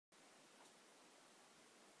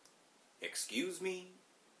Excuse me,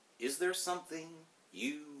 is there something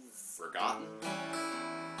you've forgotten?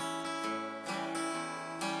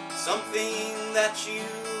 Something that you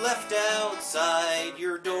left outside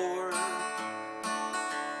your door?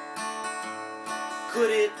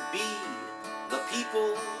 Could it be the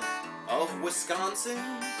people of Wisconsin?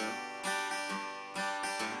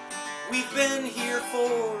 We've been here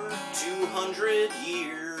for 200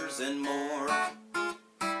 years and more.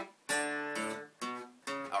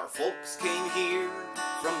 Our folks came here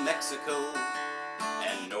from Mexico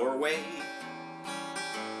and Norway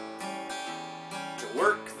to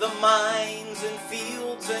work the mines and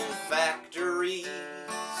fields and factories.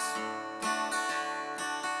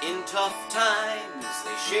 In tough times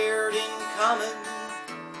they shared in common,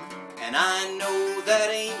 and I know that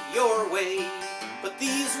ain't your way, but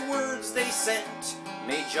these words they sent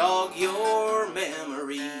may jog your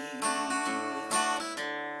memory.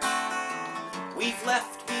 We've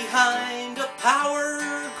left behind a power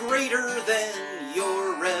greater than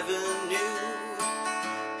your revenue.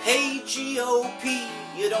 Hey GOP,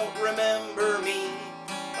 you don't remember me,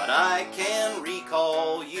 but I can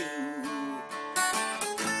recall you.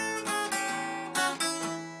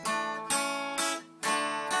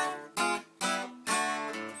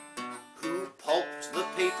 Who pulped the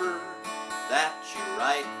paper that you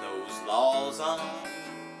write those laws on?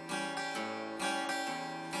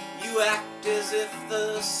 You act as if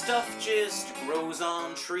the stuff just grows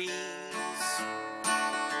on trees.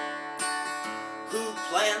 Who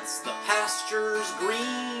plants the pastures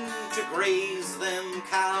green to graze them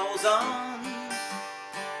cows on?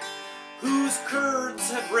 Whose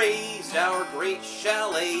curds have raised our great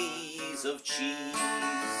chalets of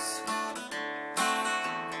cheese?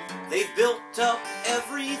 They've built up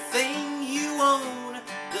everything you own.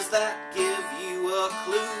 Does that give you a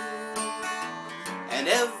clue? And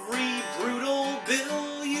every brutal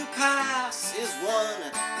bill you pass is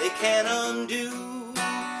one they can't undo.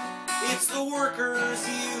 It's the workers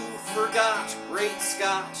you forgot, great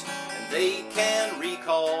Scott, and they can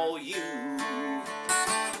recall you.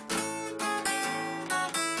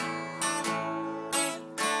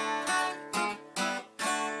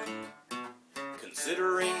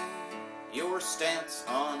 Considering your stance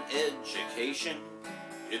on education,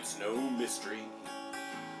 it's no mystery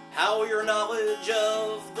how your knowledge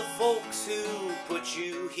of the folks who put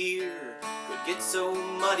you here could get so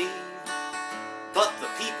muddy. But the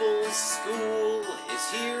people's school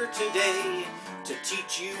is here today to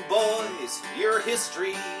teach you boys your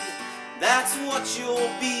history. That's what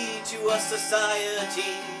you'll be to a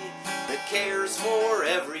society that cares for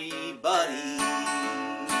everybody.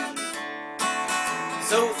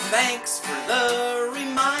 So thanks for the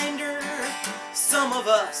reminder. Some of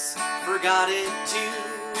us forgot it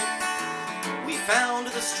too. We found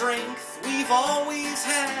the strength we've always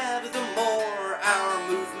had the more our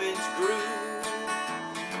movement grew.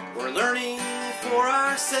 We're learning for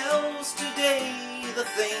ourselves today the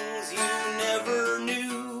things you never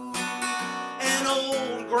knew. An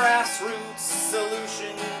old grassroots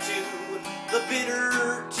solution to the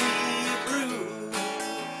bitter tea you brew.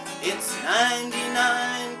 It's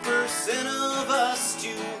 99% of us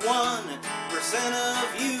to 1%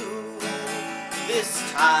 of you. This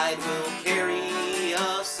tide will carry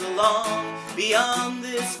us along, beyond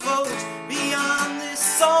this vote, beyond this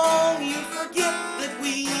song. You forget that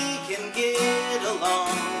we can get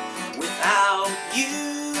along without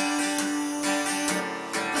you.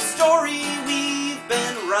 The story we've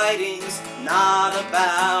been writing's not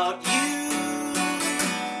about you.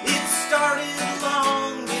 It started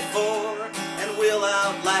long before and will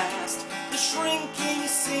outlast the shrinking,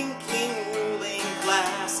 sinking, ruling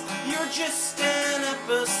class. You're just an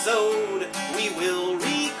episode we will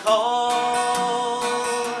recall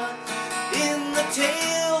in the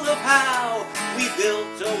tale of how we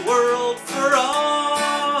built a world for all.